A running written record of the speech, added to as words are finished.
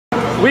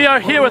We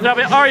are here with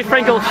Rabbi Ari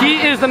Frankel. He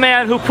is the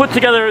man who put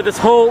together this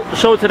whole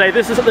show today.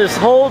 This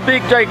whole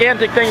big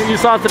gigantic thing you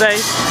saw today.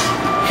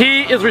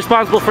 He is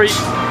responsible for,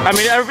 I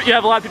mean, you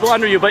have a lot of people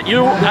under you, but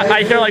you,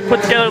 I hear, like,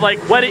 put together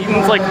like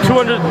weddings, like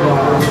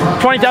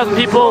 220,000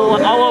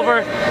 people all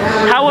over.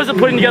 How was it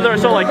putting together a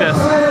show like this?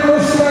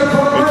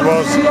 It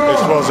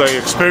was an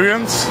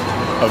experience,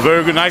 a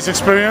very good, nice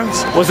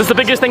experience. Was this the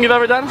biggest thing you've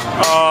ever done?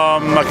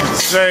 I can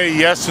say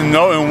yes and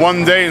no. In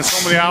one day, in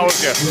so many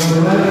hours, yes.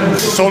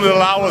 So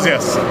little hours,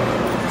 yes.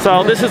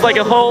 So this is like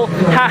a whole.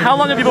 How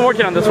long have you been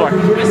working on this for?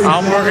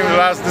 I'm working the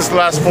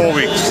last 4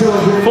 weeks.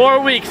 4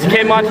 weeks. You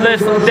came onto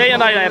this day and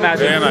night, I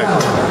imagine. Day and night.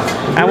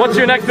 And what's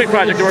your next big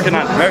project you're working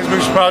on? Next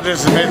big project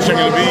is going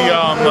to be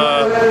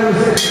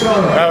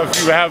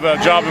we have a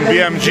job in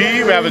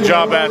BMG. We have a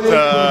job at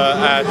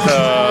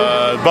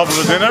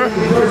Buffalo Dinner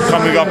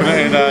coming up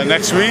in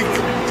next week.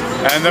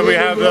 And then we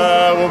have,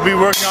 we'll be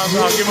working on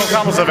Gimel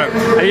Kamel's event.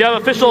 And you have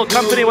an official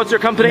company. What's your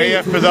company?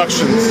 AF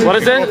Productions. What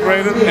is it?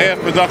 AF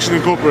Production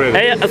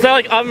Incorporated. Is that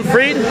like Oven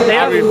Fried?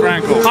 Ari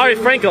Frankel. Ari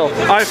Frankel.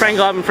 Ari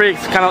Frankel, Oven Fried.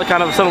 It's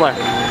kind of similar.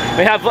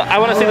 We have. I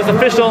want to see this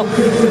official.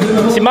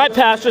 See, my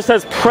patch just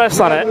says press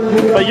on it,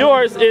 but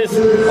yours is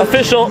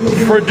official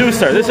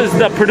producer. This is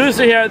the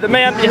producer here, the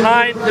man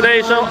behind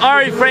today's show,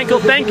 Ari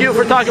Frankel. Thank you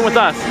for talking with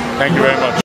us. Thank you very much.